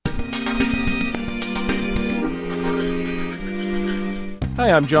Hi,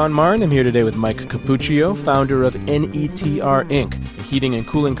 I'm John Marn. I'm here today with Mike Capuccio, founder of N.E.T.R. Inc., a heating and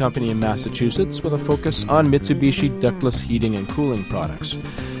cooling company in Massachusetts with a focus on Mitsubishi ductless heating and cooling products.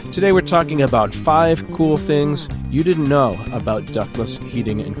 Today we're talking about 5 cool things you didn't know about ductless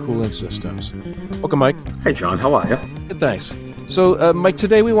heating and cooling systems. Welcome, Mike. Hey, John. How are you? Good, thanks. So, Mike,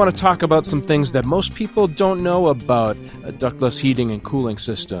 today we want to talk about some things that most people don't know about ductless heating and cooling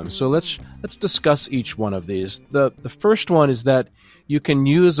systems. So let's discuss each one of these. The first one is that you can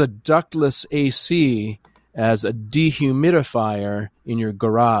use a ductless AC as a dehumidifier in your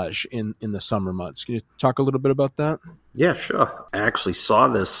garage in the summer months. Can you talk a little bit about that? Yeah, sure. I actually saw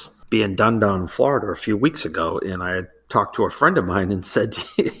this being done down in Florida a few weeks ago, and I had talked to a friend of mine and said,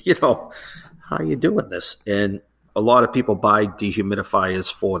 how are you doing this? And a lot of people buy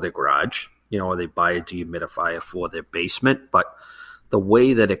dehumidifiers for their garage, or they buy a dehumidifier for their basement. But the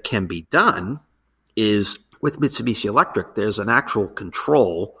way that it can be done is with Mitsubishi Electric, there's an actual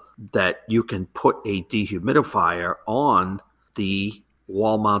control that you can put a dehumidifier on the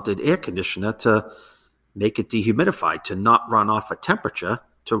wall-mounted air conditioner to make it dehumidified, to not run off a temperature,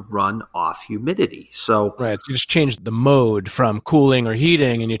 to run off humidity. So, right, so you just change the mode from cooling or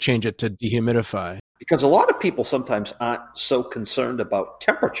heating and you change it to dehumidify. Because a lot of people sometimes aren't so concerned about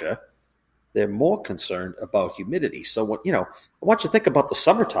temperature, they're more concerned about humidity. So, I want you to think about the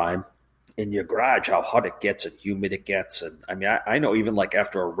summertime in your garage, how hot it gets and humid it gets. And I mean, I know even like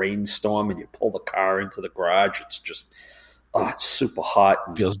after a rainstorm and you pull the car into the garage, it's just, it's super hot.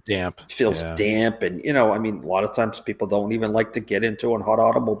 And feels damp. It feels damp. And, a lot of times people don't even like to get into a hot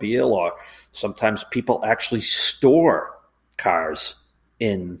automobile, or sometimes people actually store cars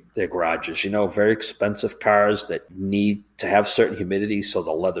in their garages, very expensive cars that need to have certain humidity so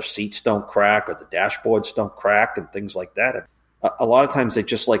the leather seats don't crack or the dashboards don't crack and things like that. A lot of times they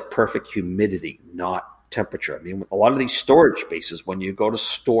just like perfect humidity, not temperature. I mean, a lot of these storage spaces, when you go to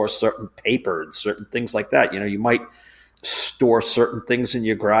store certain paper and certain things like that, you might store certain things in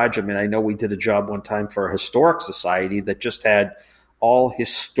your garage. I mean, I know we did a job one time for a historic society that just had all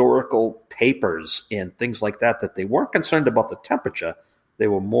historical papers and things like that they weren't concerned about the temperature. They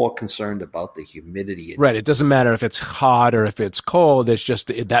were more concerned about the humidity. Right. It doesn't matter if it's hot or if it's cold. It's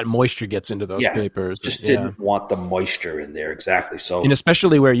just that moisture gets into those papers. Didn't want the moisture in there. Exactly. So, and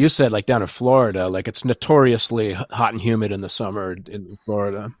especially where you said, like down in Florida, like it's notoriously hot and humid in the summer in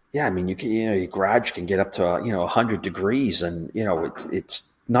Florida. Yeah. I mean, you can, your garage can get up to, 100 degrees and, it's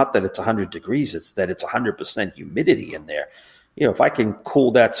not that it's 100 degrees. It's that it's 100% humidity in there. If I can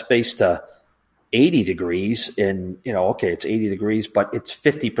cool that space to 80 degrees and, it's 80 degrees, but it's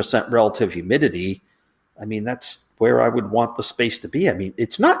 50% relative humidity. I mean, that's where I would want the space to be. I mean,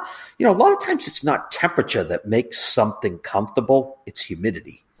 it's not, a lot of times it's not temperature that makes something comfortable. It's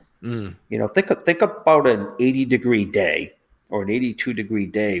humidity. Think about an 80 degree day or an 82 degree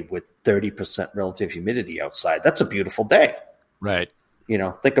day with 30% relative humidity outside. That's a beautiful day. Right.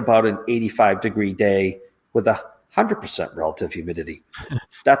 Think about an 85 degree day with 100% relative humidity.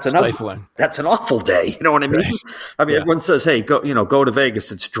 That's stifling. That's an awful day. You know what I mean? Right. I mean, everyone says, "Hey, go to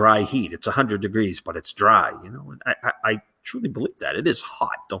Vegas. It's dry heat. It's 100 degrees, but it's dry." And I truly believe that. It is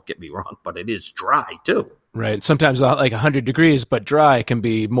hot. Don't get me wrong, but it is dry too. Right. Sometimes like 100 degrees, but dry can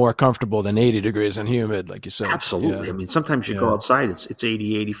be more comfortable than 80 degrees and humid, like you said. Absolutely. Yeah. I mean, sometimes you go outside, it's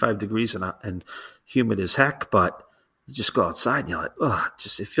 80, 85 degrees and humid as heck, but you just go outside and you're like,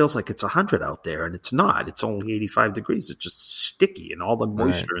 it feels like it's 100 out there, and it's not. It's only 85 degrees. It's just sticky and all the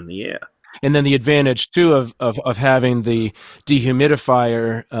moisture in the air. And then the advantage too of having the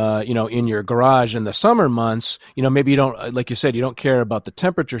dehumidifier, in your garage in the summer months, maybe you don't, like you said, you don't care about the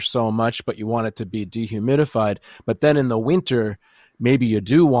temperature so much, but you want it to be dehumidified. But then in the winter, maybe you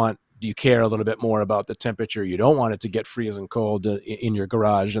care a little bit more about the temperature. You don't want it to get freezing cold in your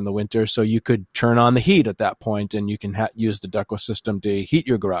garage in the winter. So you could turn on the heat at that point, and you can use the ductless system to heat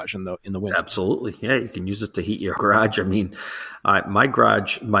your garage in the winter. Absolutely. Yeah, you can use it to heat your garage. I mean, my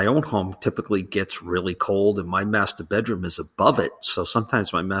garage, my own home typically gets really cold, and my master bedroom is above it. So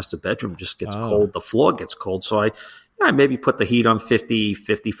sometimes my master bedroom just gets cold. The floor gets cold. So I maybe put the heat on 50,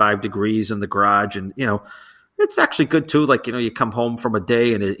 55 degrees in the garage, and, it's actually good too. Like, you come home from a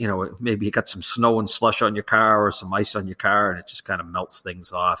day and maybe you got some snow and slush on your car or some ice on your car, and it just kind of melts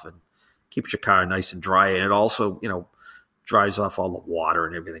things off and keeps your car nice and dry. And it also, dries off all the water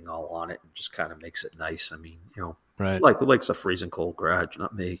and everything all on it and just kind of makes it nice. I mean, right. Who likes a freezing cold garage?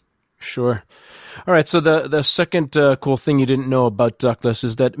 Not me. Sure. All right. So the second cool thing you didn't know about ductless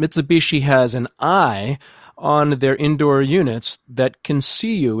is that Mitsubishi has an eye on their indoor units that can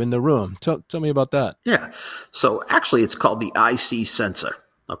see you in the room. Tell me about that. Yeah. So actually it's called the IC sensor.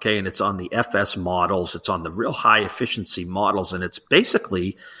 Okay, and it's on the FS models. It's on the real high efficiency models, and it's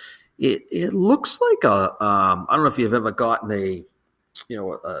basically it looks like I don't know if you've ever gotten a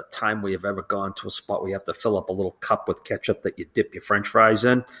time where you've ever gone to a spot where you have to fill up a little cup with ketchup that you dip your French fries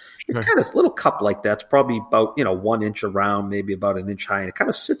in. It Sure. kind of little cup like that's probably about 1 inch around, maybe about an inch high, and it kind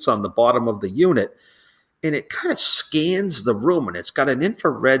of sits on the bottom of the unit, and it kind of scans the room, and it's got an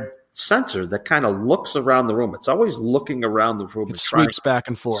infrared sensor that kind of looks around the room. It's always looking around the room It and trying sweeps back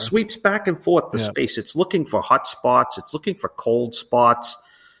and forth. sweeps back and forth the Yeah. space. It's looking for hot spots. It's looking for cold spots.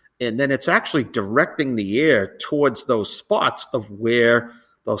 And then it's actually directing the air towards those spots of where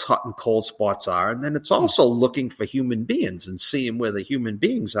those hot and cold spots are. And then it's also looking for human beings and seeing where the human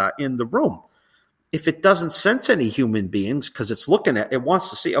beings are in the room. If it doesn't sense any human beings, because it's looking at, it wants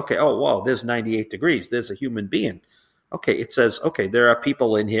to see, okay, oh, wow, there's 98 degrees. There's a human being. Okay, it says, okay, there are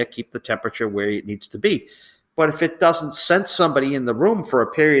people in here. Keep the temperature where it needs to be. But if it doesn't sense somebody in the room for a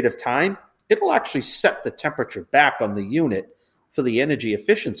period of time, it'll actually set the temperature back on the unit for the energy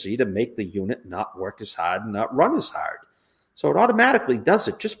efficiency to make the unit not work as hard and not run as hard. So it automatically does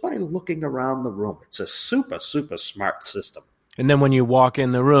it just by looking around the room. It's a super, super smart system. And then when you walk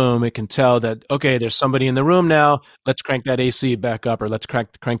in the room, it can tell that, okay, there's somebody in the room now. Let's crank that AC back up, or let's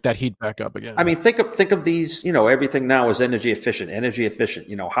crank that heat back up again. I mean, think of these, everything now is energy efficient.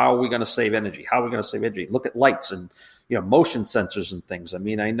 How are we going to save energy? How are we going to save energy? Look at lights and, motion sensors and things. I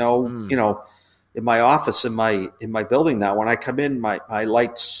mean, I know, in my office, in my building now, when I come in, my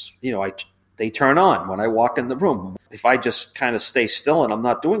lights, they turn on when I walk in the room. If I just kind of stay still and I'm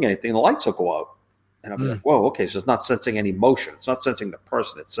not doing anything, the lights will go out. And I'll be like, whoa, okay, so it's not sensing any motion. It's not sensing the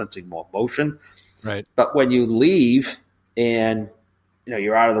person. It's sensing more motion. Right. But when you leave and,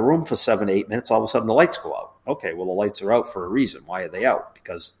 you're out of the room for 7 to 8 minutes, all of a sudden the lights go out. Okay, well, the lights are out for a reason. Why are they out?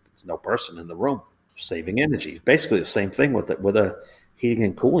 Because there's no person in the room. Saving energy. Basically the same thing with a heating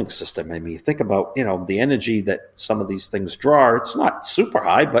and cooling system. I mean, think about, the energy that some of these things draw. It's not super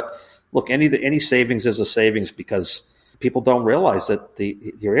high, but look, any savings is a savings because people don't realize that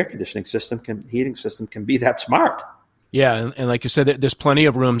your air conditioning heating system can be that smart. Yeah, and like you said, there's plenty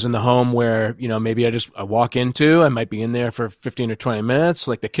of rooms in the home where, maybe I walk into, I might be in there for 15 or 20 minutes,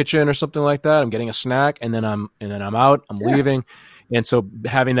 like the kitchen or something like that. I'm getting a snack and then I'm out, I'm leaving. And so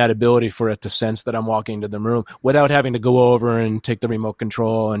having that ability for it to sense that I'm walking into the room without having to go over and take the remote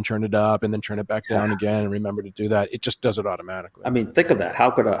control and turn it up and then turn it back down again and remember to do that, it just does it automatically. I mean, think of that. How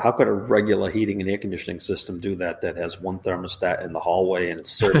could a regular heating and air conditioning system do that has one thermostat in the hallway and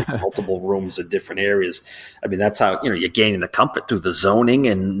it's serving multiple rooms in different areas? I mean, that's how, you're gaining the comfort through the zoning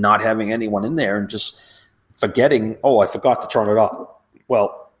and not having anyone in there and just forgetting, oh, I forgot to turn it off.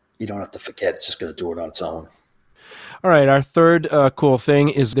 Well, you don't have to forget. It's just going to do it on its own. All right, our third cool thing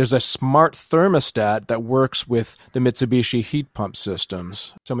is there's a smart thermostat that works with the Mitsubishi heat pump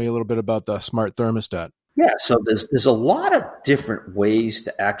systems. Tell me a little bit about the smart thermostat. Yeah, so there's a lot of different ways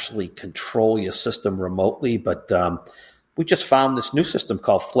to actually control your system remotely, but we just found this new system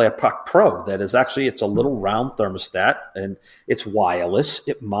called FlarePuck Pro that is actually, it's a little round thermostat and it's wireless.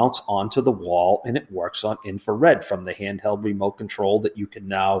 It mounts onto the wall and it works on infrared from the handheld remote control that you can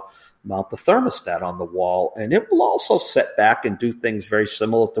now mount the thermostat on the wall. And it will also set back and do things very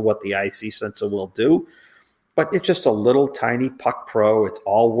similar to what the IC sensor will do. But it's just a little tiny Puck Pro. It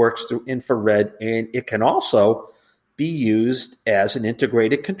all works through infrared, and it can also be used as an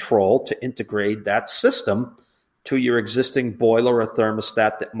integrated control to integrate that system to your existing boiler or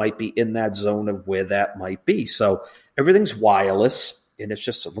thermostat that might be in that zone of where that might be. So everything's wireless, and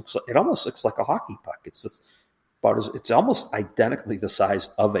it almost looks like a hockey puck. It's almost identically the size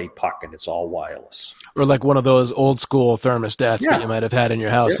of a puck, and it's all wireless. Or like one of those old school thermostats that you might have had in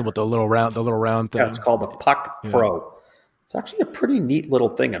your house with the little round thing. Yeah, it's called the Puck Pro. It's actually a pretty neat little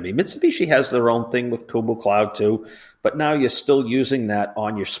thing. I mean, Mitsubishi has their own thing with Kumu Cloud too, but now you're still using that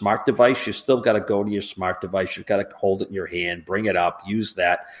on your smart device. You still got to go to your smart device. You've got to hold it in your hand, bring it up, use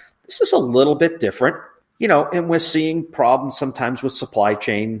that. This is a little bit different, and we're seeing problems sometimes with supply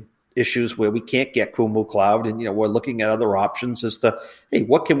chain issues where we can't get Kumu Cloud, and we're looking at other options as to, hey,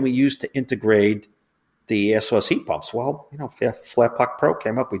 what can we use to integrate the air source heat pumps? Well, FlarePuck Pro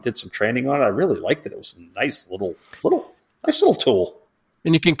came up. We did some training on it. I really liked it. It was a nice little tool.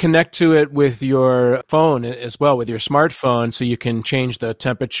 And you can connect to it with your phone as well, with your smartphone, so you can change the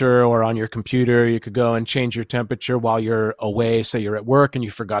temperature, or on your computer, you could go and change your temperature while you're away. Say you're at work and you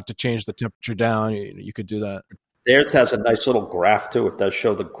forgot to change the temperature down. You could do that. Theirs has a nice little graph too. It does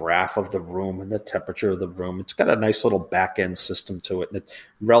show the graph of the room and the temperature of the room. It's got a nice little back end system to it, and it's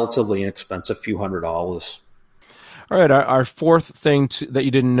relatively inexpensive, a few $100s. All right, our fourth thing that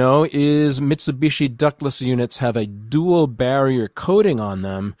you didn't know is Mitsubishi ductless units have a dual barrier coating on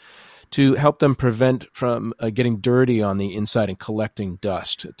them to help them prevent from getting dirty on the inside and collecting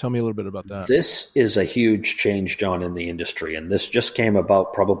dust. Tell me a little bit about that. This is a huge change, John, in the industry, and this just came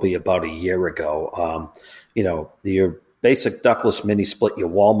about probably about a year ago. Your basic ductless mini split, your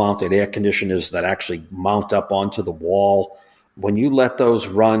wall-mounted air conditioners that actually mount up onto the wall. When you let those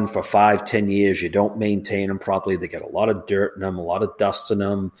run for 5-10 years, you don't maintain them properly. They get a lot of dirt in them, a lot of dust in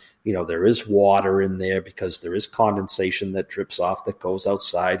them. There is water in there because there is condensation that drips off that goes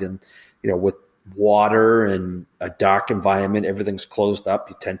outside. And, with water and a dark environment, everything's closed up.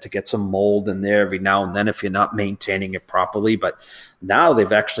 You tend to get some mold in there every now and then if you're not maintaining it properly. But now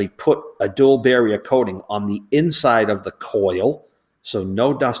they've actually put a dual barrier coating on the inside of the coil, so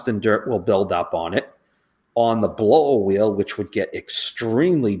no dust and dirt will build up on it. On the blower wheel, which would get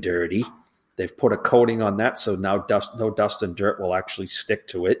extremely dirty, they've put a coating on that, so now no dust and dirt will actually stick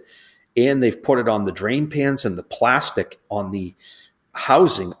to it. And they've put it on the drain pans and the plastic on the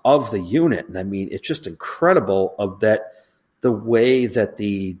housing of the unit. And I mean, it's just incredible the way that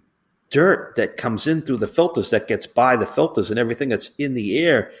the dirt that comes in through the filters, that gets by the filters and everything that's in the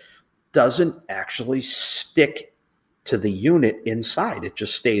air, doesn't actually stick to the unit inside. It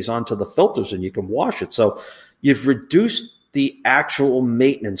just stays onto the filters and you can wash it. So you've reduced the actual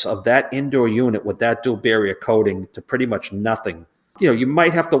maintenance of that indoor unit with that dual barrier coating to pretty much nothing. You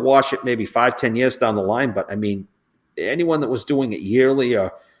might have to wash it maybe 5-10 years down the line, but I mean, anyone that was doing it yearly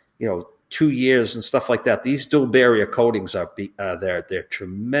or 2 years and stuff like that, these dual barrier coatings they're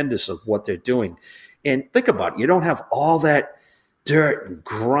tremendous of what they're doing. And think about it, you don't have all that dirt and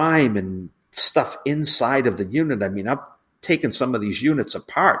grime and stuff inside of the unit. I mean, I've taken some of these units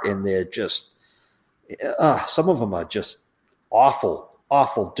apart and they're just, some of them are just awful,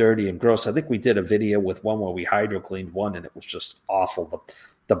 dirty and gross. I think we did a video with one where we hydro-cleaned one and it was just awful.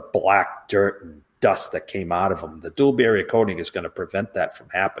 The black dirt and dust that came out of them. The dual barrier coating is going to prevent that from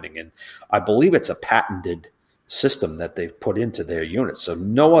happening. And I believe it's a patented system that they've put into their units. So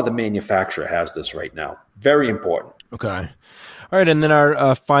no other manufacturer has this right now. Very important. Okay. All right, and then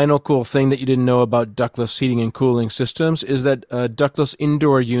our final cool thing that you didn't know about ductless heating and cooling systems is that ductless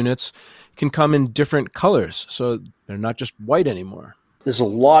indoor units can come in different colors, so they're not just white anymore. There's a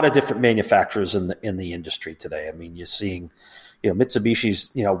lot of different manufacturers in the industry today. I mean, you're seeing,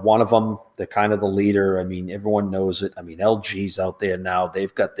 Mitsubishi's, one of them. They're kind of the leader. I mean, everyone knows it. I mean, LG's out there now.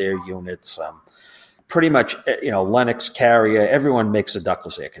 They've got their units. Pretty much, Lennox, Carrier, everyone makes a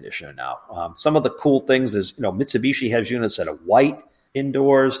ductless air conditioner now. Some of the cool things is, Mitsubishi has units that are white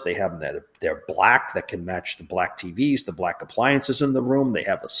indoors. They have them they're black that can match the black TVs, the black appliances in the room. They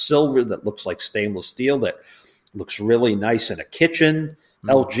have a silver that looks like stainless steel that looks really nice in a kitchen.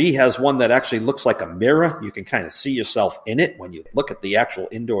 LG has one that actually looks like a mirror. You can kind of see yourself in it when you look at the actual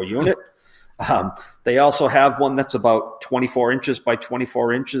indoor unit. They also have one that's about 24 inches by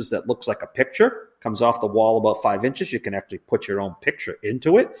 24 inches that looks like a picture. Comes off the wall about 5 inches. You can actually put your own picture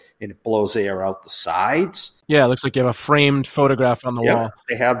into it, and it blows air out the sides. Yeah, it looks like you have a framed photograph on the wall.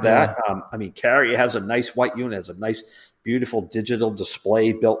 They have that. Yeah. Carrier has a nice white unit, has a nice, beautiful digital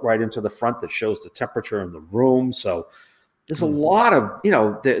display built right into the front that shows the temperature in the room. So there's a lot of,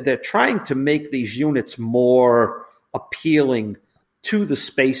 they're trying to make these units more appealing to the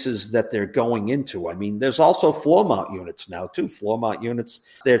spaces that they're going into. I mean, there's also floor mount units now too. Floor mount units,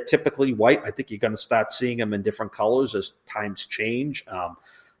 they're typically white. I think you're going to start seeing them in different colors as times change.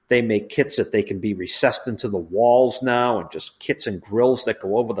 They make kits that they can be recessed into the walls now, and just kits and grills that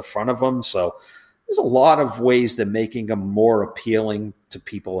go over the front of them. So there's a lot of ways they're making them more appealing to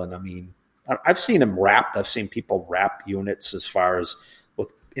people. And I mean, I've seen them wrapped. I've seen people wrap units as far as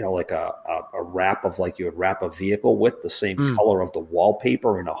with, like a wrap of like you would wrap a vehicle with the same color of the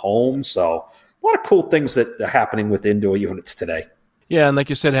wallpaper in a home. So a lot of cool things that are happening with indoor units today. Yeah, and like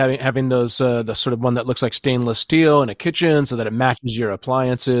you said, having those the sort of one that looks like stainless steel in a kitchen so that it matches your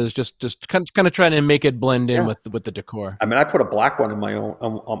appliances, just kind of trying to make it blend in with the decor. I mean, I put a black one in my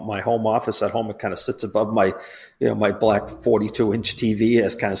my home office at home. It kind of sits above my my black 42-inch TV.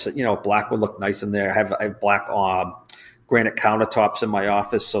 As kind of black would look nice in there. I have black granite countertops in my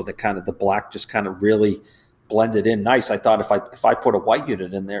office, so the black just kind of really blended in nice. I thought if I put a white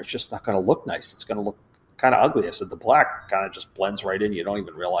unit in there, it's just not going to look nice. It's going to look kind of ugly. I said the black kind of just blends right in. You don't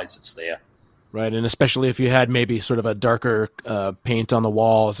even realize it's there. Right, and especially if you had maybe sort of a darker paint on the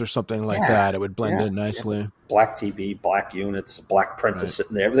walls or something like that, it would blend in nicely. Yeah. Black TV, black units, black print is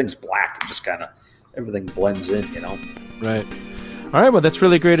sitting there. Everything's black. It just kind of everything blends in, Right. All right, well, that's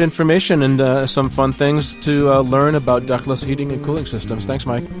really great information and some fun things to learn about ductless heating and cooling systems. Thanks,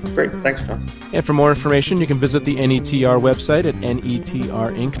 Mike. Great. Thanks, John. And for more information, you can visit the N.E.T.R website at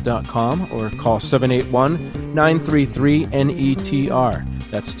netrainc.com or call 781-933-NETR.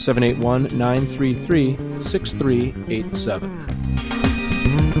 That's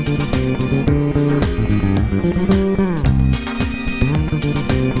 781-933-6387.